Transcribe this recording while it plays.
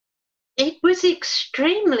It was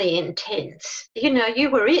extremely intense. You know,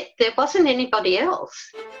 you were it. There wasn't anybody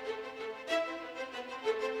else.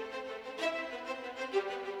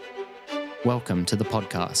 Welcome to the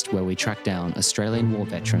podcast where we track down Australian war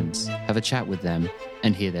veterans, have a chat with them,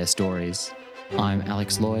 and hear their stories. I'm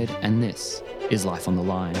Alex Lloyd, and this is Life on the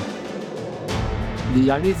Line.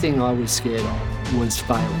 The only thing I was scared of was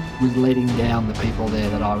failing, was letting down the people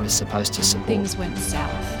there that I was supposed to support. Things went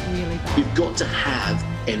south really bad. You've got to have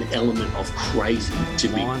an element of crazy to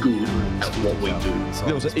be good at what we do.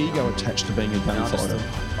 There was an ego attached to being a gunfighter.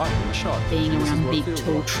 Being around big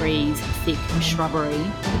tall trees, thick shrubbery,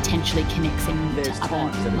 potentially connects him to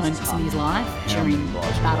other moments in his life during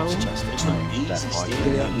battle. It's not easy.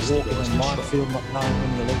 Get out and walk in a minefield not knowing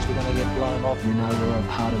when your legs were going to get blown off. You know, we're a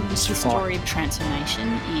part of this The story of transformation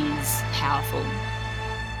is powerful.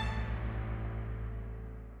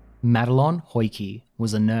 Madelon Hoiki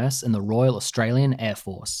was a nurse in the Royal Australian Air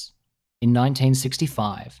Force. In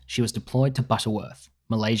 1965, she was deployed to Butterworth,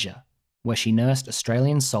 Malaysia, where she nursed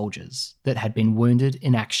Australian soldiers that had been wounded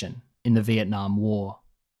in action in the Vietnam War.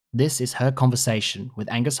 This is her conversation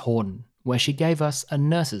with Angus Horden, where she gave us a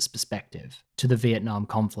nurse's perspective to the Vietnam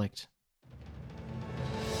conflict.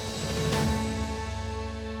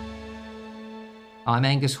 I'm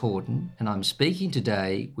Angus Horden, and I'm speaking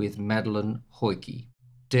today with Madelon Hoiki.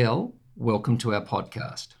 Del, welcome to our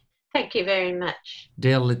podcast. Thank you very much.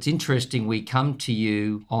 Del, it's interesting. We come to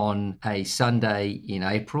you on a Sunday in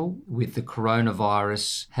April with the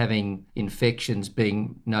coronavirus having infections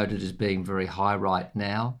being noted as being very high right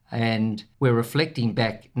now. And we're reflecting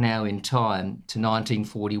back now in time to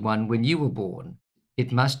 1941 when you were born.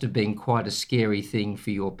 It must have been quite a scary thing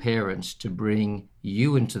for your parents to bring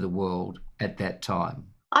you into the world at that time.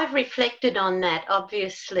 I've reflected on that,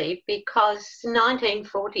 obviously, because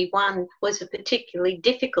 1941 was a particularly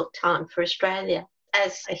difficult time for Australia.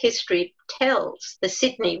 As history tells, the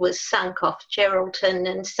Sydney was sunk off Geraldton,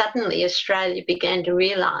 and suddenly Australia began to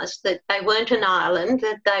realise that they weren't an island,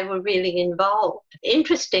 that they were really involved.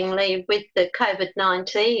 Interestingly, with the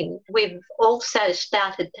COVID-19, we've also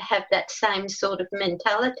started to have that same sort of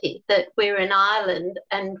mentality, that we're an island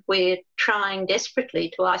and we're trying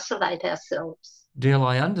desperately to isolate ourselves. Del,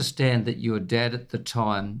 I understand that your dad at the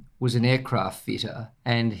time was an aircraft fitter,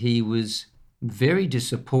 and he was very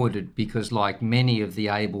disappointed because, like many of the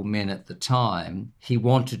able men at the time, he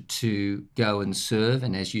wanted to go and serve.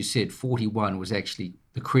 And as you said, 41 was actually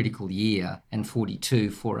the critical year, and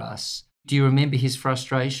 42 for us. Do you remember his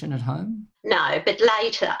frustration at home? No, but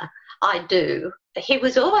later I do. He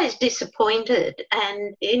was always disappointed,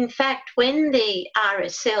 and in fact when the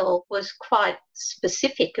RSL was quite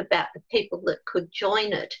specific about the people that could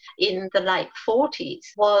join it in the late 40s,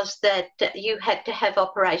 was that you had to have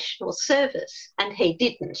operational service, and he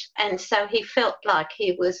didn't, and so he felt like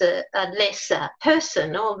he was a lesser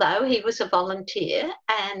person, although he was a volunteer.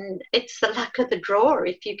 And it's the luck of the draw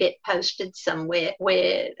if you get posted somewhere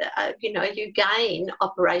where you gain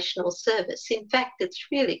operational service. In fact, it's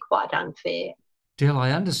really quite unfair. Del,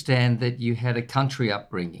 I understand that you had a country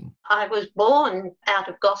upbringing. I was born out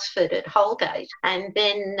of Gosford at Holgate, and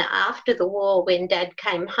then after the war, when Dad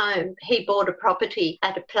came home, he bought a property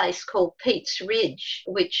at a place called Peats Ridge,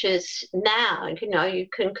 which is now, you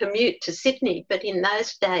can commute to Sydney, but in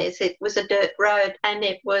those days it was a dirt road, and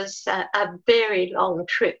it was a very long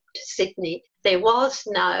trip to Sydney. There was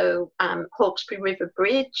no Hawkesbury River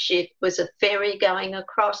Bridge. It was a ferry going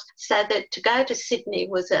across, so that to go to Sydney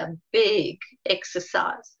was a big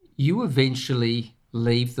exercise. You eventually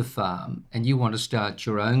leave the farm and you want to start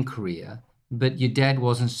your own career, but your dad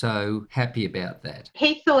wasn't so happy about that.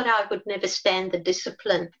 He thought I would never stand the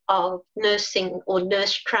discipline of nursing or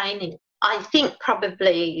nurse training. I think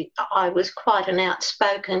probably I was quite an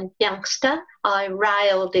outspoken youngster. I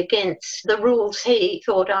railed against the rules he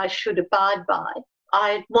thought I should abide by.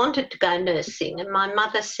 I wanted to go nursing, and my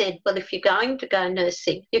mother said, well, if you're going to go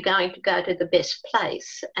nursing, you're going to go to the best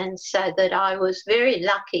place. And so that I was very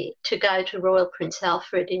lucky to go to Royal Prince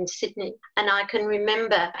Alfred in Sydney. And I can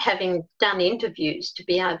remember having done interviews to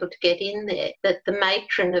be able to get in there, that the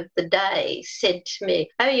matron of the day said to me,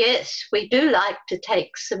 oh yes, we do like to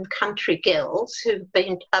take some country girls who've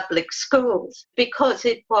been to public schools, because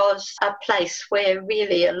it was a place where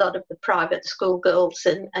really a lot of the private school girls,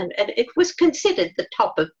 and it was considered the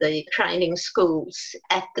top of the training schools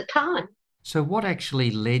at the time. So what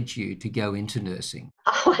actually led you to go into nursing?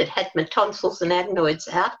 Oh, I'd had my tonsils and adenoids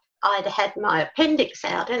out. I'd had my appendix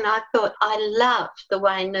out, and I thought I loved the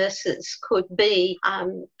way nurses could be.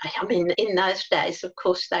 In those days, of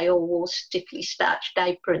course, they all wore stiffly starched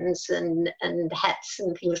aprons and hats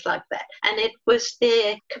and things like that. And it was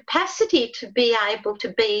their capacity to be able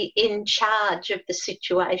to be in charge of the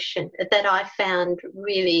situation that I found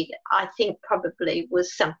really, I think probably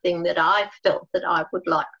was something that I felt that I would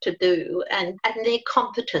like to do. And their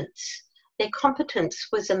competence. Their competence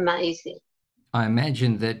was amazing. I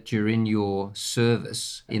imagine that during your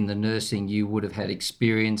service in the nursing, you would have had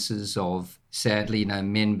experiences of, sadly,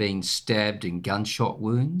 men being stabbed in gunshot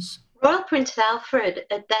wounds. Royal Prince Alfred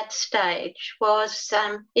at that stage was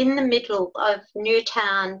in the middle of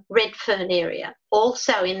Newtown, Redfern area.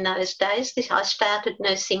 Also in those days, I started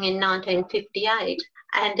nursing in 1958,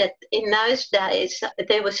 and in those days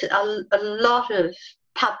there was a lot of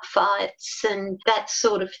pub fights and that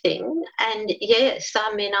sort of thing. And yes,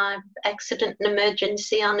 accident and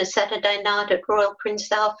emergency on a Saturday night at Royal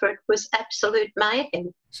Prince Alfred was absolute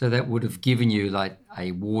mayhem. So that would have given you like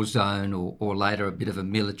a war zone or later a bit of a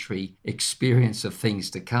military experience of things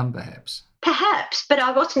to come, perhaps. Perhaps, but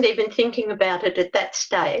I wasn't even thinking about it at that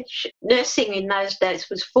stage. Nursing in those days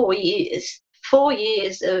was 4 years. 4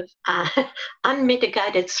 years of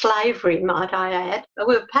unmitigated slavery, might I add.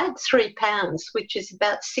 We were paid £3, which is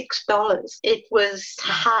about $6. It was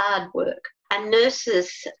hard work. And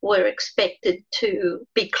nurses were expected to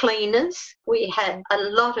be cleaners. We had a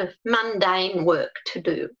lot of mundane work to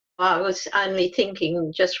do. I was only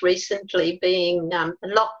thinking just recently being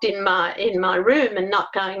locked in my room and not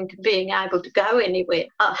being able to go anywhere.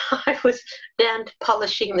 I was down to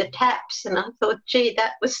polishing the taps, and I thought, gee,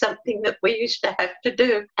 that was something that we used to have to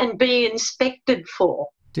do and be inspected for.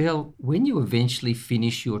 Del, when you eventually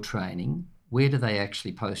finish your training, where do they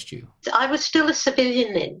actually post you? I was still a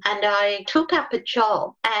civilian then, and I took up a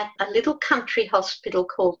job at a little country hospital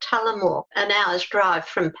called Tullamore, an hour's drive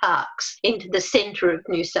from Parkes, into the centre of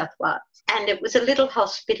New South Wales. And it was a little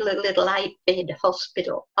hospital, a little 8-bed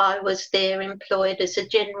hospital. I was there employed as a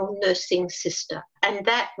general nursing sister. And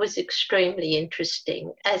that was extremely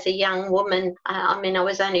interesting. As a young woman, I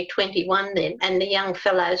was only 21 then, and the young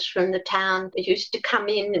fellows from the town used to come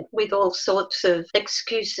in with all sorts of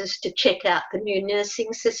excuses to check out the new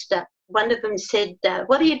nursing sister. One of them said,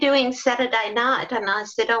 what are you doing Saturday night? And I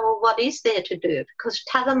said, oh, well, what is there to do? Because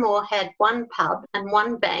Tullamore had one pub and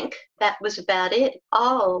one bank. That was about it.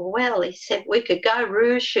 Oh, well, he said, we could go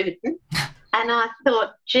roo shooting. And I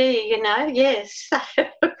thought, gee, yes.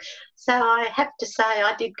 So I have to say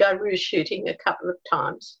I did go roo shooting a couple of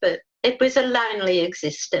times, but it was a lonely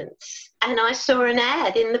existence. And I saw an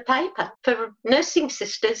ad in the paper for nursing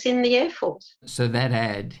sisters in the Air Force. So that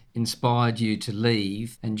ad inspired you to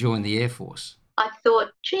leave and join the Air Force? I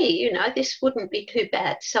thought, gee, this wouldn't be too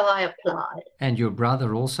bad, so I applied. And your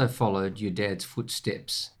brother also followed your dad's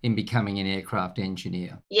footsteps in becoming an aircraft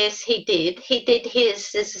engineer? Yes, he did. He did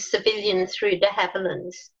his as a civilian through de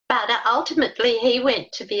Havilland's. But ultimately he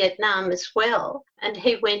went to Vietnam as well, and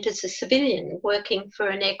he went as a civilian working for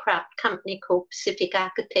an aircraft company called Pacific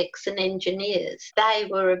Architects and Engineers. They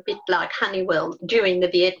were a bit like Honeywell. During the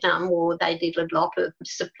Vietnam War, they did a lot of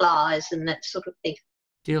supplies and that sort of thing.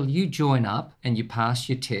 Del, you join up and you pass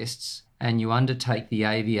your tests and you undertake the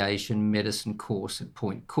aviation medicine course at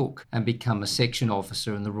Point Cook and become a section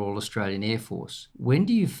officer in the Royal Australian Air Force. When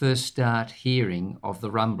do you first start hearing of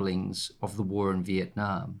the rumblings of the war in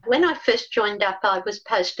Vietnam? When I first joined up, I was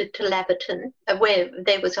posted to Laverton, where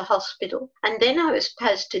there was a hospital, and then I was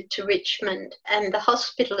posted to Richmond. And the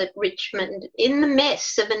hospital at Richmond, in the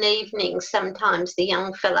mess of an evening, sometimes the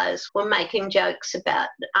young fellows were making jokes about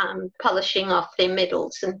polishing off their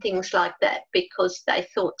medals and things like that because they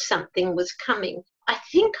thought something was coming. I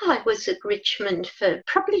think I was at Richmond for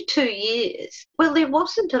probably 2 years. Well, there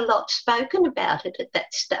wasn't a lot spoken about it at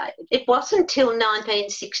that stage. It wasn't until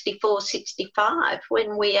 1964-65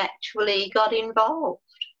 when we actually got involved.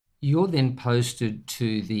 You're then posted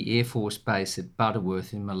to the Air Force base at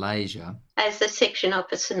Butterworth in Malaysia. As a section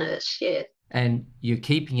officer nurse, yeah. And you're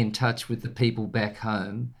keeping in touch with the people back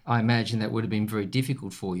home. I imagine that would have been very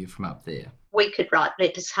difficult for you from up there. We could write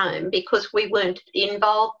letters home because we weren't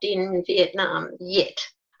involved in Vietnam yet.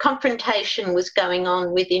 Confrontation was going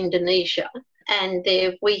on with Indonesia, and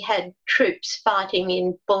there we had troops fighting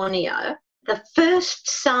in Borneo. the first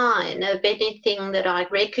sign of anything that I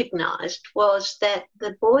recognised was that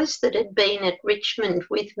the boys that had been at Richmond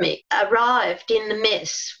with me arrived in the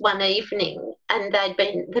mess one evening, and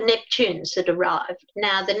the Neptunes had arrived.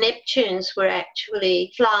 Now, the Neptunes were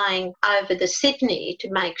actually flying over the Sydney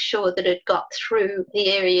to make sure that it got through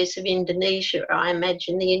the areas of Indonesia, I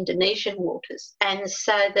imagine the Indonesian waters. And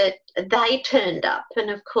so that they turned up, and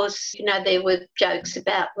of course, there were jokes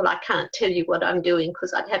about, well, I can't tell you what I'm doing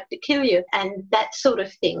because I'd have to kill you, and that sort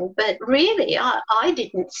of thing. But really, I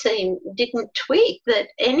didn't twig that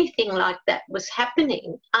anything like that was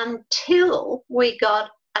happening until we got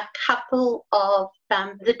a couple of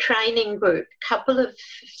the training group, a couple of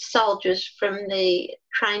soldiers from the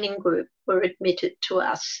training group were admitted to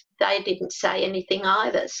us. They didn't say anything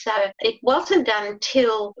either. So it wasn't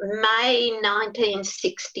until May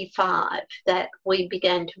 1965 that we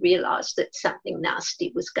began to realise that something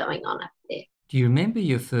nasty was going on up there. Do you remember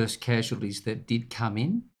your first casualties that did come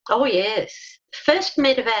in? Oh, yes. First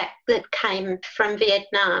medevac that came from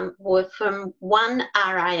Vietnam were from 1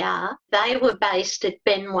 RAR. They were based at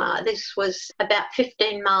Ben Hoa. This was about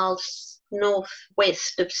 15 miles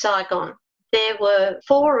northwest of Saigon. There were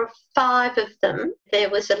 4 or 5 of them. There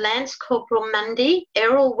was a Lance Corporal Mundy,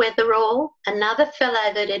 Errol Weatherall, another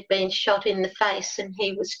fellow that had been shot in the face, and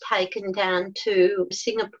he was taken down to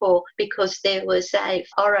Singapore because there was a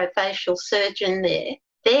orofacial surgeon there.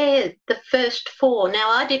 They're the first 4.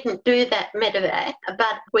 Now, I didn't do that medevac,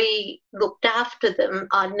 but we looked after them.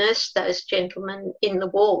 I nursed those gentlemen in the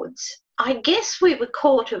wards. I guess we were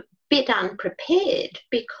caught a bit unprepared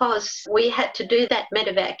because we had to do that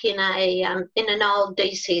medevac in an old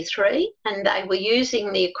DC-3, and they were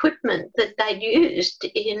using the equipment that they'd used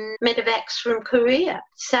in medevacs from Korea,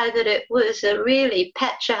 so that it was a really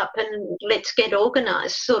patch up and let's get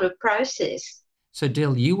organised sort of process. So,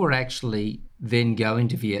 Del, you were actually then going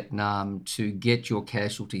to Vietnam to get your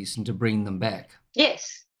casualties and to bring them back.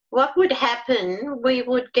 Yes. What would happen, we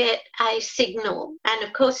would get a signal. And,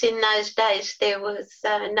 of course, in those days there was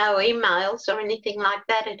no emails or anything like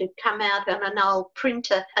that. It had come out on an old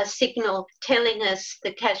printer, a signal telling us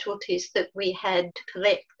the casualties that we had to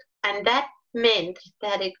collect. And that meant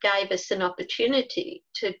that it gave us an opportunity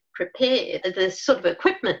to prepare the sort of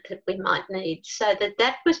equipment that we might need, so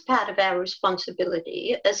that was part of our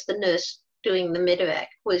responsibility as the nurse doing the medevac,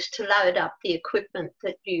 was to load up the equipment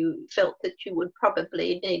that you felt that you would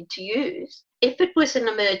probably need to use. If it was an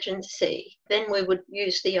emergency, then we would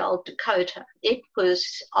use the old Dakota. It was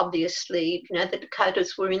obviously, the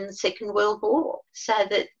Dakotas were in the Second World War, so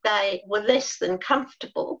that they were less than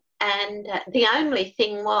comfortable. And the only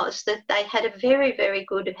thing was that they had a very, very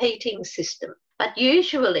good heating system. But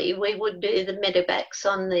usually we would do the medevacs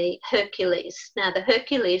on the Hercules. Now, the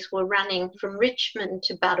Hercules were running from Richmond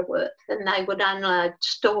to Butterworth, and they would unload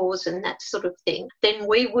stores and that sort of thing. Then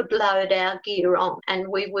we would load our gear on, and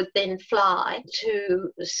we would then fly to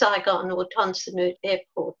Saigon or Tan Son Nhut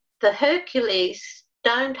Airport. The Hercules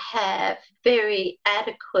don't have very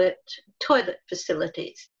adequate toilet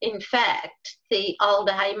facilities. In fact, the old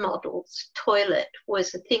A model's toilet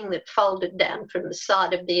was a thing that folded down from the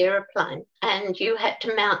side of the aeroplane, and you had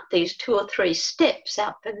to mount these 2 or 3 steps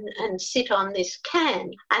up and sit on this can.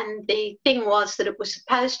 And the thing was that it was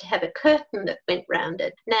supposed to have a curtain that went round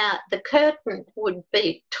it. Now, the curtain would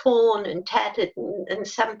be torn and tattered, and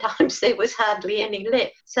sometimes there was hardly any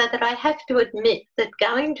left. So that I have to admit that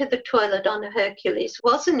going to the toilet on a Hercules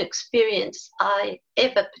was an experience I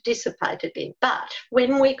ever participated in. But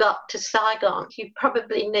when we got to Saigon, you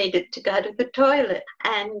probably needed to go to the toilet,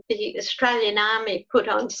 and the Australian Army put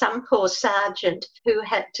on some poor sergeant who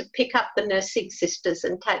had to pick up the nursing sisters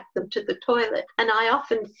and take them to the toilet. And I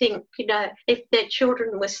often think, if their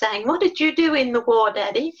children were saying, "What did you do in the war,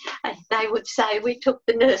 Daddy?" they would say, "We took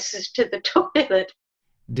the nurses to the toilet."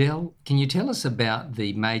 Del, can you tell us about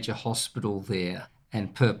the major hospital there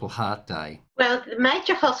and Purple Heart Day? Well, the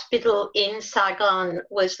major hospital in Saigon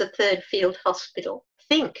was the 3rd Field Hospital.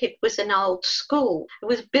 I think it was an old school. It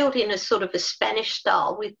was built in a sort of a Spanish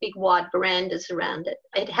style with big wide verandas around it.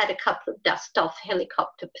 It had a couple of dust-off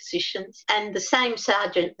helicopter positions, and the same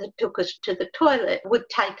sergeant that took us to the toilet would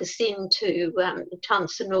take us into Tan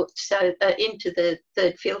Son Nhut, into the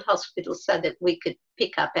 3rd Field Hospital, so that we could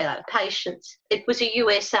pick up our patients. It was a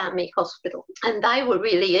US Army hospital, and they were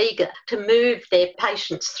really eager to move their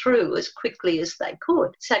patients through as quickly as they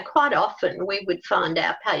could. So quite often we would find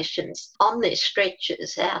our patients on their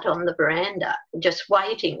stretchers out on the veranda, just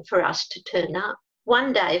waiting for us to turn up.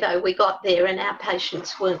 One day, though, we got there and our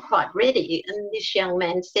patients weren't quite ready, and this young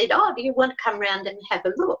man said, "Oh, do you want to come round and have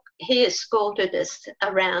a look?" he escorted us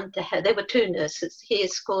around there were two nurses. He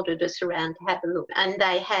escorted us around to have a look, and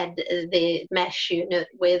they had their MASH unit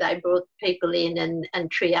where they brought people in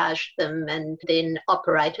and triaged them and then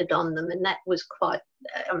operated on them, and that was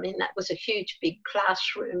that was a huge big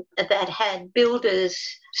classroom that had builders'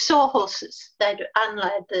 sawhorses. They'd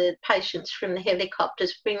unload the patients from the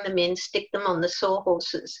helicopters, bring them in, stick them on the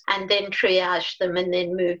sawhorses, and then triage them and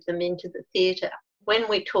then move them into the theatre. When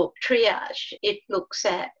we talk triage, it looks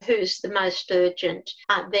at who's the most urgent,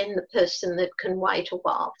 then the person that can wait a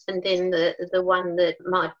while, and then the one that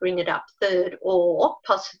might bring it up third or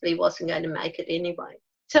possibly wasn't going to make it anyway.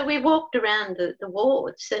 So we walked around the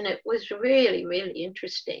wards, and it was really, really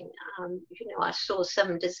interesting. I saw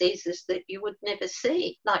some diseases that you would never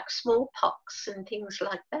see, like smallpox and things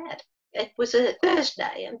like that. It was a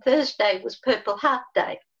Thursday, and Thursday was Purple Heart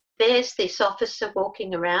Day. There's this officer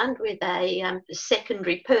walking around with a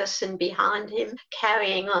secondary person behind him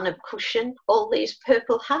carrying on a cushion all these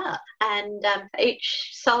Purple Heart. And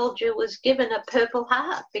each soldier was given a Purple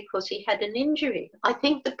Heart because he had an injury. I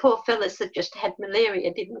think the poor fellas that just had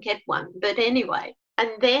malaria didn't get one. But anyway,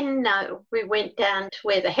 and then we went down to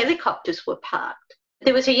where the helicopters were parked.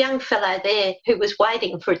 There was a young fellow there who was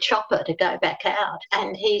waiting for a chopper to go back out,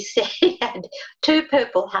 and he said he had 2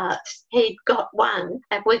 Purple Hearts. He'd got one,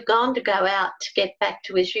 and we'd gone to go out to get back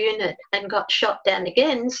to his unit and got shot down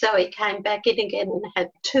again, so he came back in again and had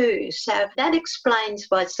 2. So that explains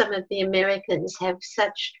why some of the Americans have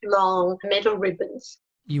such long medal ribbons.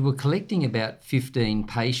 You were collecting about 15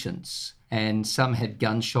 patients, and some had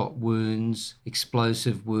gunshot wounds,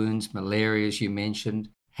 explosive wounds, malaria, as you mentioned.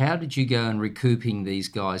 How did you go in recouping these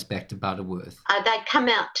guys back to Butterworth? They'd come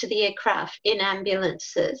out to the aircraft in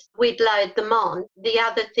ambulances. We'd load them on. The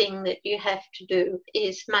other thing that you have to do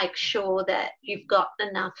is make sure that you've got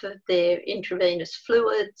enough of their intravenous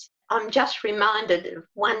fluids. I'm just reminded of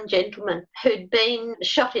one gentleman who'd been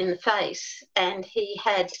shot in the face, and he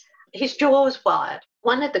had his jaws wired.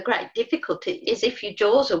 One of the great difficulties is if your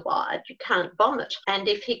jaws are wired, you can't vomit. And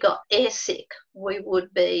if he got airsick, we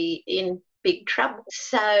would be in big trouble.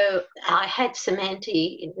 So I had some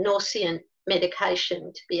anti-nauseant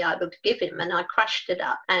medication to be able to give him, and I crushed it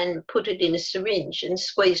up and put it in a syringe and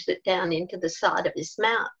squeezed it down into the side of his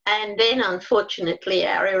mouth. And then unfortunately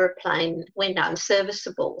our aeroplane went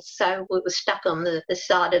unserviceable, so we were stuck on the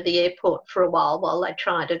side of the airport for a while they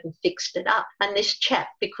tried it and fixed it up. And this chap,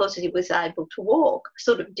 because he was able to walk,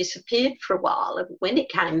 sort of disappeared for a while, and when he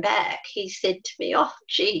came back he said to me, "Oh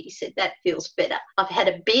gee," he said, "that feels better. I've had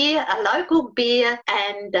a beer, a local beer,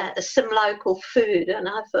 and some local food." And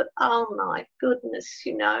I thought, oh my goodness,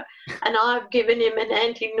 and I've given him an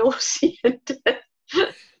anti-nauseant.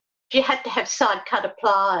 You had to have side-cutter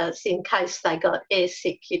pliers in case they got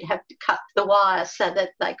airsick. You'd have to cut the wire so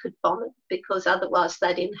that they could vomit, because otherwise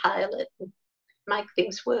they'd inhale it and make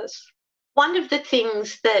things worse. One of the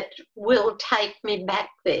things that will take me back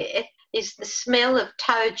there is the smell of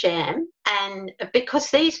toe jam, and because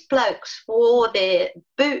these blokes wore their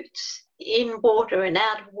boots in water and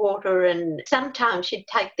out of water, and sometimes you'd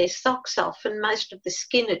take their socks off and most of the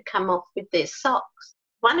skin had come off with their socks.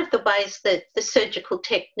 One of the ways that the surgical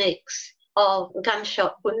techniques of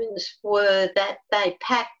gunshot wounds were that they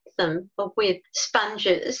packed them with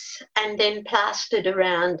sponges and then plastered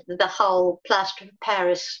around the whole plaster of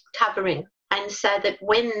Paris covering. And so that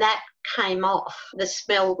when that came off, the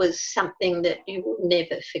smell was something that you will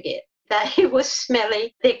never forget. They were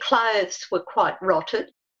smelly, their clothes were quite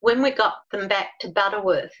rotted. When we got them back to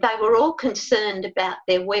Butterworth, they were all concerned about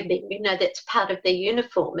their webbing. That's part of their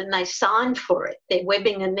uniform, and they signed for it, their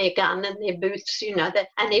webbing and their gun and their boots,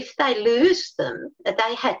 and if they lose them,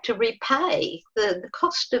 they had to repay the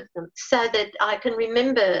cost of them. So that I can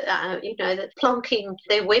remember, that plonking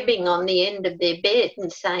their webbing on the end of their bed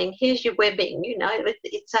and saying, "Here's your webbing,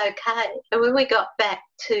 it's okay." And when we got back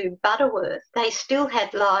to Butterworth, they still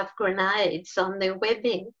had live grenades on their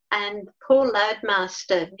webbing. And poor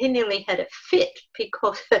loadmaster, he nearly had a fit,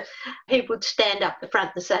 because he would stand up the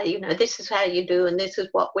front and say, "This is how you do and this is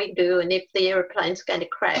what we do, and if the aeroplane's going to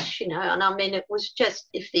crash, and I mean, it was just,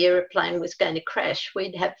 if the aeroplane was going to crash,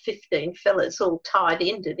 we'd have 15 fellas all tied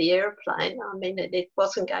into the aeroplane. I mean, it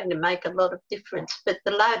wasn't going to make a lot of difference. But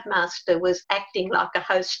the loadmaster was acting like a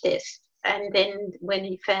hostess. And then when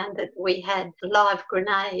he found that we had live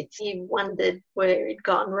grenades, he wondered where he'd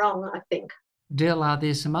gone wrong, I think. Del, are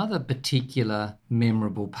there some other particular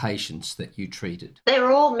memorable patients that you treated? They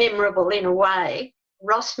were all memorable in a way.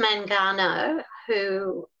 Ross Mangano,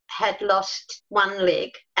 who had lost one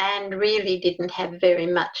leg and really didn't have very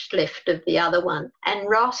much left of the other one. And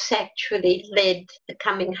Ross actually led the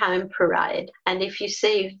coming home parade. And if you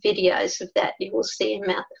see videos of that, you will see him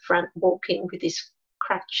out the front walking with his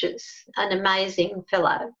crutches, an amazing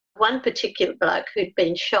fellow. One particular bloke who'd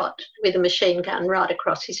been shot with a machine gun right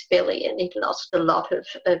across his belly, and he'd lost a lot of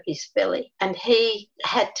his belly. And he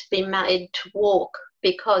had to be made to walk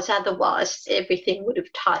because otherwise everything would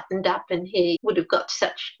have tightened up and he would have got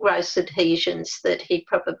such gross adhesions that he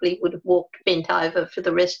probably would have walked bent over for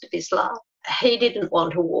the rest of his life. He didn't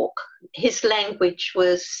want to walk. His language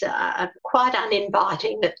was quite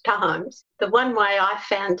uninviting at times. The one way I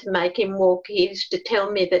found to make him walk, he used to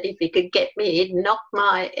tell me that if he could get me, he'd knock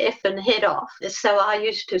my effing head off. So I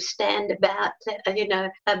used to stand about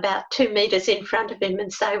 2 metres in front of him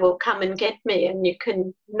and say, well, come and get me and you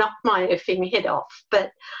can knock my effing head off.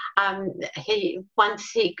 But once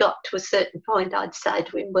he got to a certain point, I'd say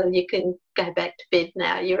to him, well, you can go back to bed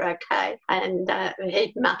now, you're okay. And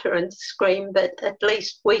he'd mutter and scream, but at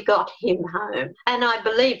least we got him home. And I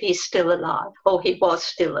believe he's still alive, or he was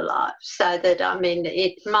still alive. So that,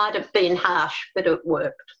 it might have been harsh, but it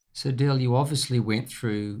worked. So, Del, you obviously went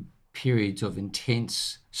through periods of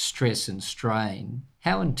intense stress and strain.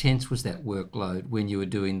 How intense was that workload when you were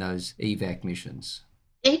doing those evac missions?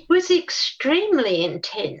 It was extremely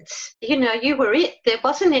intense. You were it. There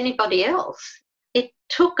wasn't anybody else. It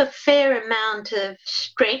took a fair amount of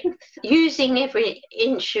strength, using every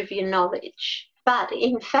inch of your knowledge. But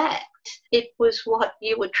in fact, it was what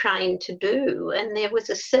you were trained to do, and there was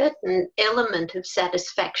a certain element of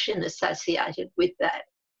satisfaction associated with that.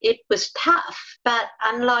 It was tough, but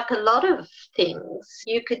unlike a lot of things,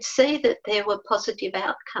 you could see that there were positive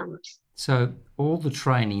outcomes. So all the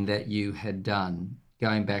training that you had done,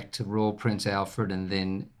 going back to Royal Prince Alfred and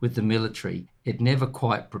then with the military, it never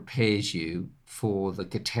quite prepares you for the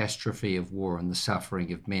catastrophe of war and the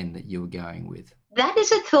suffering of men that you were going with. That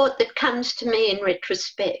is a thought that comes to me in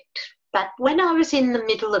retrospect. But when I was in the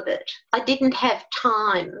middle of it, I didn't have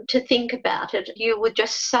time to think about it. You were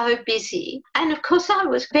just so busy. And of course, I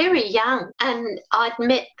was very young and I'd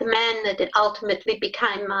met the man that ultimately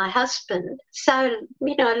became my husband. So,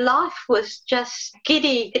 life was just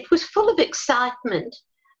giddy. It was full of excitement,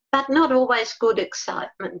 but not always good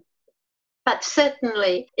excitement. But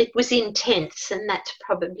certainly it was intense, and that's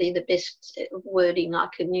probably the best wording I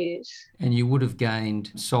can use. And you would have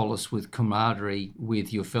gained solace with camaraderie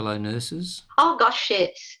with your fellow nurses? Oh, gosh,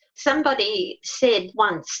 yes. Somebody said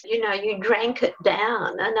once, you drank it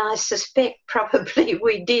down, and I suspect probably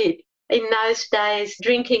we did. In those days,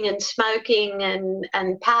 drinking and smoking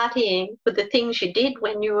and partying were the things you did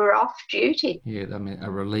when you were off duty. Yeah,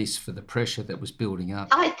 a release for the pressure that was building up.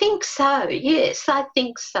 I think so, yes, I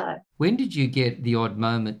think so. When did you get the odd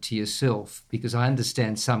moment to yourself? Because I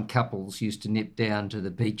understand some couples used to nip down to the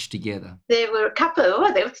beach together. There were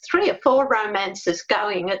 3 or 4 romances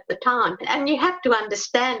going at the time. And you have to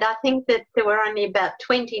understand, I think that there were only about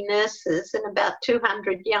 20 nurses and about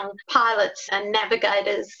 200 young pilots and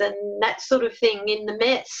navigators and that sort of thing in the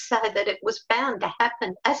mess, so that it was bound to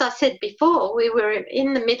happen. As I said before, we were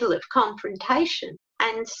in the middle of confrontation.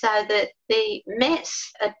 And so that the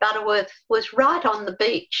mess at Butterworth was right on the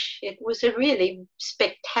beach. It was a really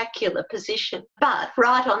spectacular position. But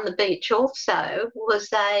right on the beach also was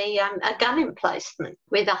a gun emplacement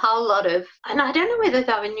with a whole lot of, and I don't know whether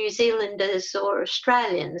they were New Zealanders or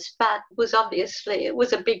Australians, but it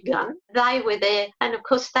was a big gun. They were there, and of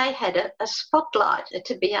course they had a spotlight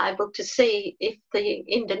to be able to see if the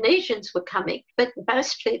Indonesians were coming. But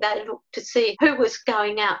mostly they looked to see who was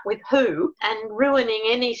going out with who and ruining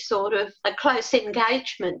any sort of a close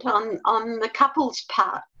engagement on the couple's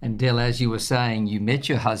part. And Del, as you were saying, you met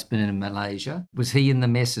your husband in Malaysia. Was he in the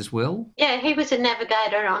mess as well? Yeah, he was a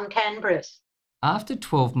navigator on Canberra. After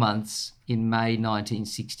 12 months in May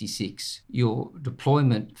 1966, your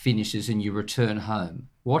deployment finishes and you return home.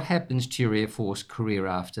 What happens to your Air Force career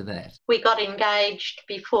after that? We got engaged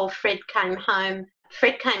before Fred came home.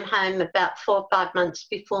 Fred came home about 4 or 5 months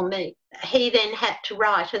before me. He then had to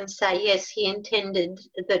write and say, yes, he intended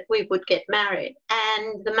that we would get married.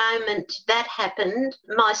 And the moment that happened,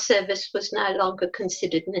 my service was no longer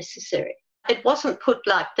considered necessary. It wasn't put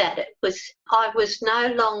like that. I was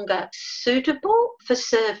no longer suitable for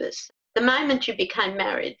service. The moment you became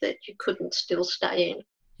married, that you couldn't still stay in.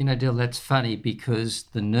 You know, Del, that's funny because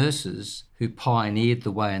the nurses who pioneered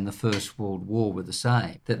the way in the First World War were the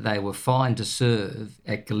same, that they were fine to serve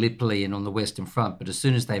at Gallipoli and on the Western Front, but as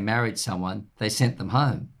soon as they married someone, they sent them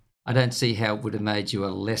home. I don't see how it would have made you a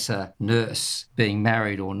lesser nurse being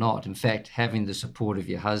married or not. In fact, having the support of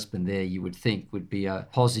your husband there, you would think would be a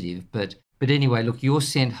positive. But But anyway, look, you're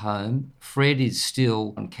sent home. Fred is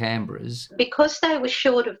still on Canberra's. Because they were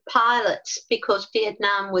short of pilots because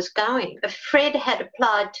Vietnam was going, Fred had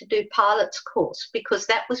applied to do pilot's course because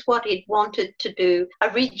that was what he'd wanted to do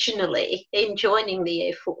originally in joining the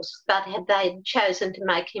Air Force, but they'd chosen to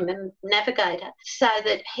make him a navigator, so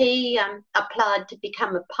that he applied to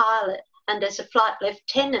become a pilot. And as a flight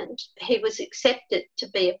lieutenant, he was accepted to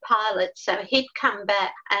be a pilot. So he'd come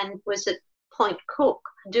back and was at Point Cook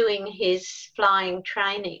doing his flying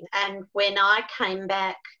training. And when I came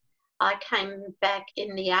back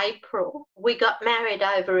in the April. We got married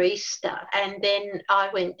over Easter, and then I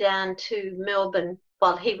went down to Melbourne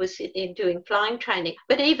while he was doing flying training.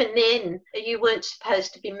 But even then, you weren't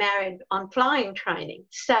supposed to be married on flying training.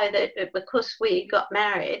 So that, because we got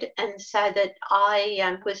married, and so that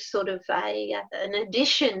I was sort of an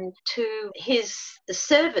addition to the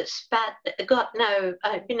service, but got no,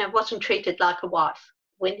 wasn't treated like a wife.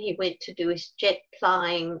 When he went to do his jet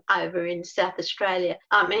flying over in in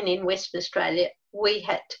Western Australia, we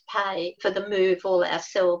had to pay for the move all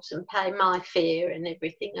ourselves and pay my fare and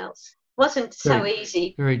everything else. Wasn't so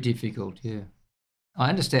easy. Very difficult, yeah. I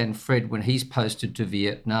understand Fred, when he's posted to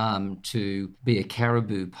Vietnam to be a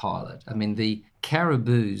Caribou pilot, I mean, the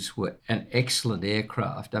Caribous were an excellent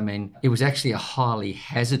aircraft. I mean, it was actually a highly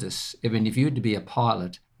hazardous, I mean, if you had to be a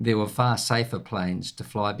pilot, there were far safer planes to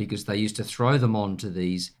fly because they used to throw them onto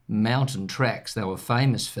these mountain tracks. They were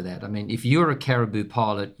famous for that. I mean, if you were a Caribou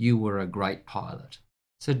pilot, you were a great pilot.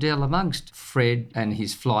 So, Del, amongst Fred and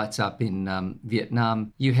his flights up in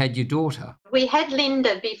Vietnam, you had your daughter. We had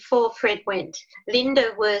Linda before Fred went.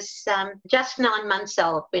 Linda was just 9 months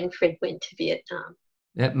old when Fred went to Vietnam.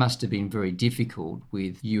 That must have been very difficult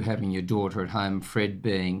with you having your daughter at home, Fred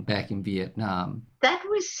being back in Vietnam. That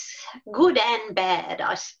was good and bad,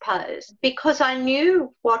 I suppose, because I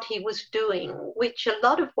knew what he was doing, which a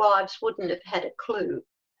lot of wives wouldn't have had a clue.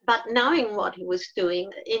 But knowing what he was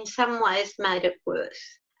doing in some ways made it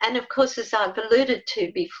worse. And of course, as I've alluded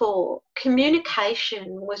to before, communication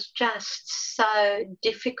was just so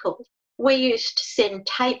difficult. We used to send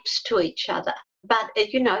tapes to each other. But,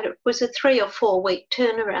 it was a 3 or 4 week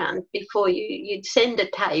turnaround before you'd send a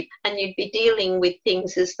tape, and you'd be dealing with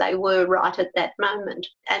things as they were right at that moment.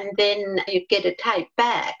 And then you'd get a tape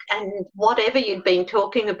back, and whatever you'd been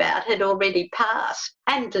talking about had already passed.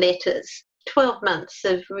 And letters. 12 months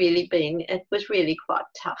of it was really quite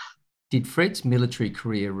tough. Did Fred's military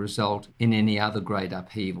career result in any other great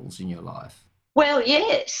upheavals in your life? Well,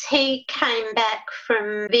 yes. He came back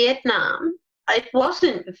from Vietnam. It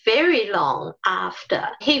wasn't very long after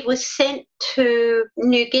he was sent to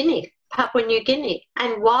Papua New Guinea.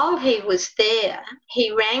 And while he was there,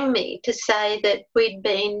 he rang me to say that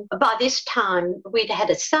by this time, we'd had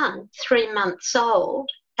a son, 3 months old.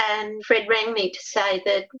 And Fred rang me to say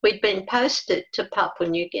that we'd been posted to Papua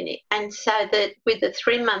New Guinea. And so that with a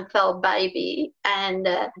 3-month-old baby and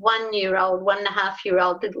a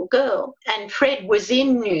 1.5-year-old little girl, and Fred was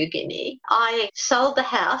in New Guinea, I sold the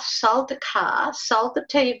house, sold the car, sold the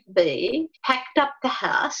TV, packed up the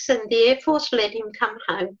house, and the Air Force let him come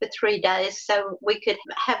home for 3 days so we could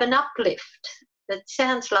have an uplift. It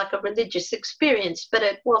sounds like a religious experience, but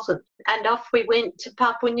it wasn't. And off we went to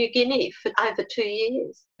Papua New Guinea for over 2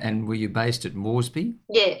 years. And were you based at Moresby?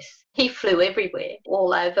 Yes. He flew everywhere,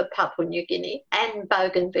 all over Papua New Guinea and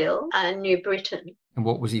Bougainville and New Britain. And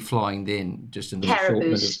what was he flying then? Just in the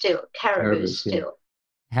Caribou still. Yeah.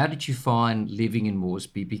 How did you find living in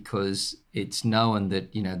Moresby? Because it's known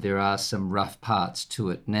that, there are some rough parts to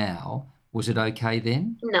it now. Was it okay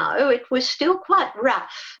then? No, it was still quite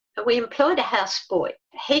rough. We employed a houseboy.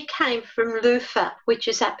 He came from Lufa, which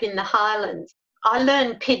is up in the Highlands. I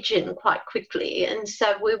learned Pidgin quite quickly, and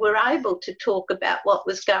so we were able to talk about what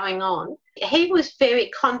was going on. He was very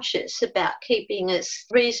conscious about keeping us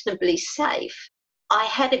reasonably safe. I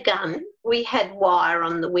had a gun. We had wire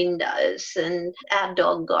on the windows, and our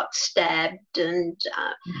dog got stabbed, and,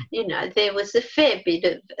 there was a fair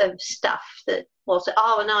bit of stuff that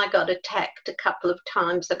and I got attacked a couple of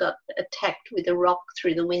times. I got attacked with a rock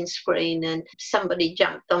through the windscreen, and somebody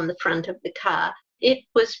jumped on the front of the car. It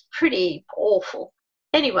was pretty awful.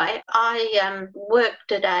 Anyway, I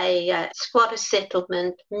worked at a squatter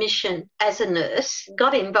settlement mission as a nurse,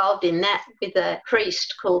 got involved in that with a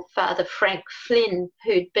priest called Father Frank Flynn,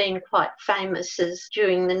 who'd been quite famous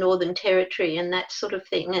during the Northern Territory and that sort of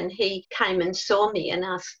thing. And he came and saw me and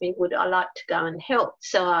asked me, would I like to go and help?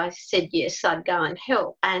 So I said, yes, I'd go and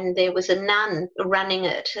help. And there was a nun running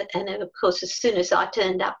it. And of course, as soon as I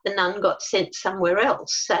turned up, the nun got sent somewhere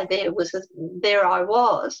else. So there I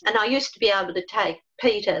was. And I used to be able to take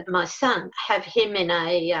Peter, my son, have him in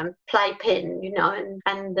a playpen,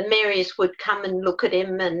 and the Marys would come and look at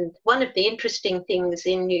him. And one of the interesting things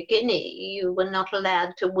in New Guinea, you were not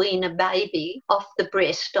allowed to wean a baby off the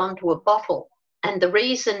breast onto a bottle. And the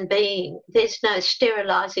reason being, there's no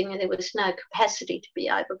sterilising and there was no capacity to be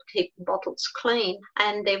able to keep the bottles clean.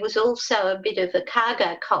 And there was also a bit of a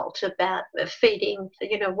cargo cult about feeding,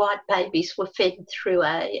 white babies were fed through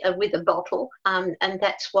with a bottle. And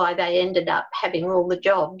that's why they ended up having all the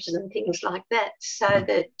jobs and things like that. So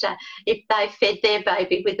that if they fed their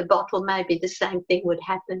baby with a bottle, maybe the same thing would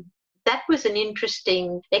happen. That was an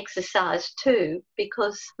interesting exercise too,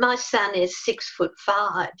 because my son is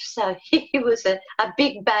 6'5", so he was a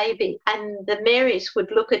big baby, and the Marys would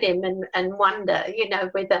look at him and wonder,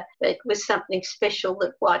 whether it was something special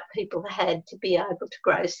that white people had to be able to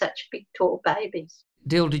grow such big, tall babies.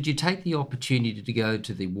 Dill, did you take the opportunity to go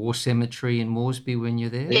to the war cemetery in Moresby when you're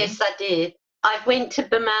there? Yes, I did. I went to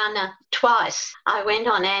Bamana twice. I went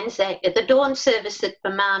on Anzac. The dawn service at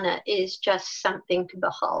Bamana is just something to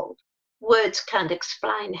behold. Words can't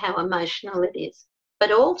explain how emotional it is.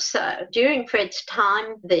 But also, during Fred's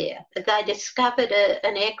time there, they discovered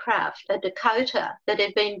an aircraft, a Dakota, that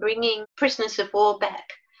had been bringing prisoners of war back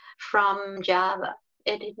from Java.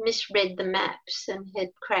 It had misread the maps and had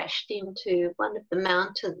crashed into one of the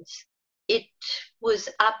mountains. It was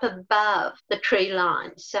up above the tree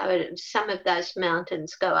line, so some of those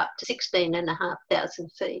mountains go up to 16,500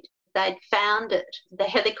 feet. They'd found it. The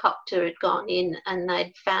helicopter had gone in and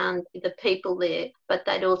they'd found the people there, but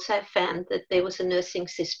they'd also found that there was a nursing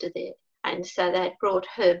sister there. And so they'd brought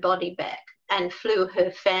her body back and flew her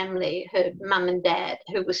family, her mum and dad,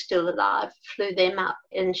 who were still alive, flew them up,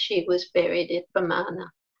 and she was buried at Bamana.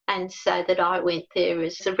 And so that I went there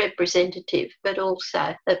as a representative, but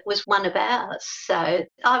also it was one of ours. So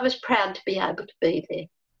I was proud to be able to be there.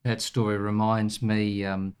 That story reminds me,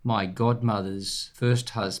 my godmother's first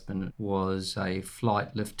husband was a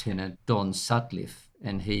Flight Lieutenant Don Sutcliffe,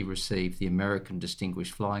 and he received the American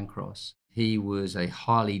Distinguished Flying Cross. He was a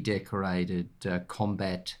highly decorated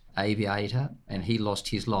combat aviator, and he lost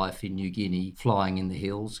his life in New Guinea flying in the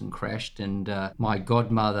hills and crashed. And my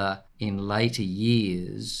godmother in later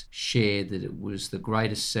years shared that it was the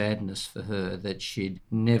greatest sadness for her that she'd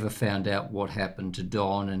never found out what happened to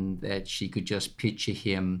Don, and that she could just picture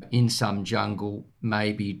him in some jungle,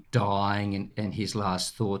 maybe dying, and his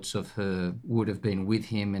last thoughts of her would have been with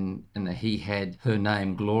him, and that he had her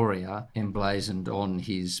name Gloria emblazoned on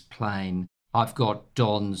his plane. I've got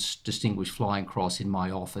Don's Distinguished Flying Cross in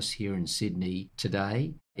my office here in Sydney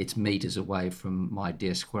today. It's metres away from my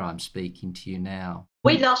desk where I'm speaking to you now.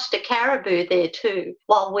 We lost a caribou there too.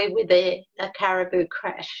 While we were there, a caribou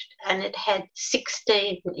crashed, and it had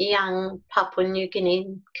 16 young Papua New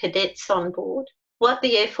Guinean cadets on board. What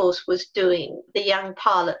the Air Force was doing, the young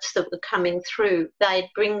pilots that were coming through,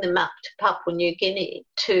 they'd bring them up to Papua New Guinea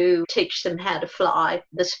to teach them how to fly,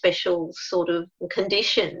 the special sort of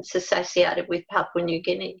conditions associated with Papua New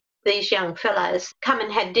Guinea. These young fellows come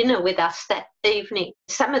and had dinner with us that evening.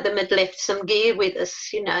 Some of them had left some gear with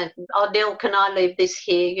us, oh, Dill, can I leave this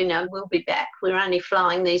here? We'll be back. We're only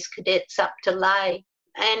flying these cadets up to Lae.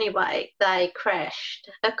 Anyway, they crashed.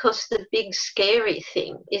 Of course, the big scary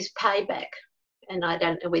thing is payback. And I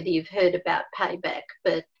don't know whether you've heard about payback,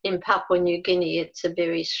 but in Papua New Guinea, it's a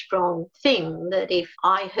very strong thing that if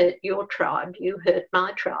I hurt your tribe, you hurt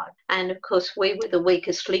my tribe. And of course, we were the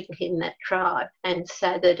weakest link in that tribe. And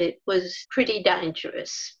so that it was pretty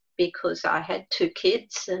dangerous because I had 2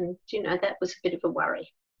 kids and, that was a bit of a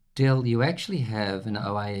worry. Dill, you actually have an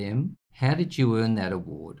OAM. How did you earn that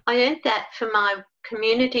award? I earned that for my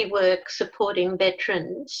community work supporting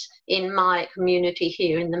veterans in my community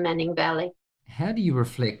here in the Manning Valley. How do you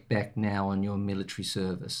reflect back now on your military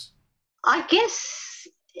service? I guess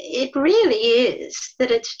it really is that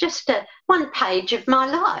it's just one page of my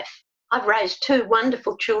life. I've raised 2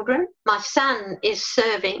 wonderful children. My son is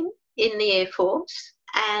serving in the Air Force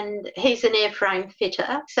and he's an airframe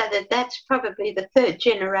fitter, so that's probably the 3rd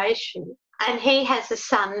generation. And he has a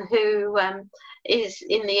son who is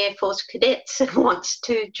in the Air Force Cadets and wants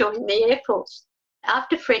to join the Air Force.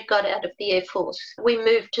 After Fred got out of the Air Force, we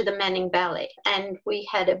moved to the Manning Valley and we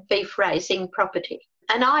had a beef raising property.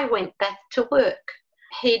 And I went back to work.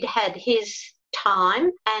 He'd had his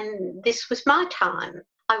time and this was my time.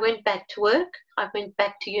 I went back to work. I went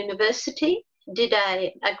back to university, did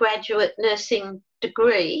a graduate nursing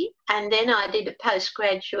degree, and then I did a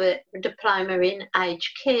postgraduate diploma in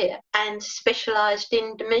aged care and specialised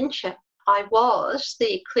in dementia. I was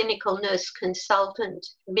the clinical nurse consultant,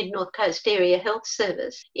 Mid North Coast Area Health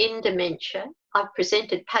Service in dementia, I've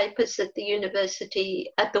presented papers at the university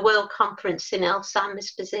at the World Conference in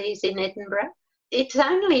Alzheimer's Disease in Edinburgh. It's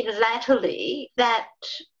only latterly that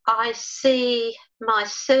I see my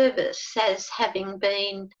service as having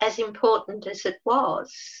been as important as it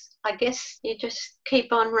was. I guess you just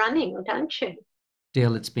keep on running, don't you?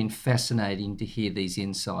 Del, it's been fascinating to hear these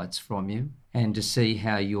insights from you and to see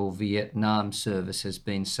how your Vietnam service has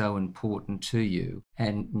been so important to you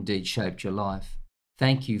and indeed shaped your life.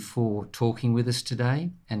 Thank you for talking with us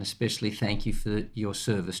today, and especially thank you for your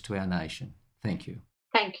service to our nation. Thank you.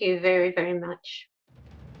 Thank you very, very much.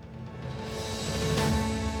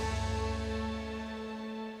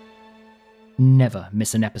 Never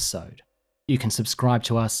miss an episode. You can subscribe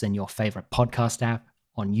to us in your favourite podcast app,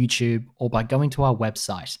 on YouTube, or by going to our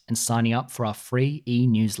website and signing up for our free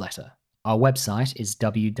e-newsletter. Our website is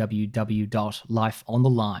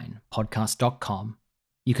www.lifeonthelinepodcast.com.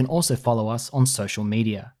 You can also follow us on social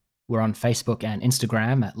media. We're on Facebook and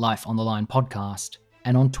Instagram at Life on the Line Podcast,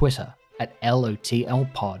 and on Twitter at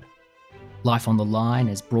LOTLPod. Life on the Line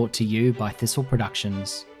is brought to you by Thistle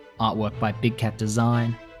Productions. Artwork by Big Cat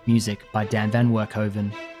Design. Music by Dan Van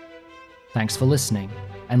Werkhoven. Thanks for listening,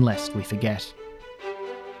 and lest we forget.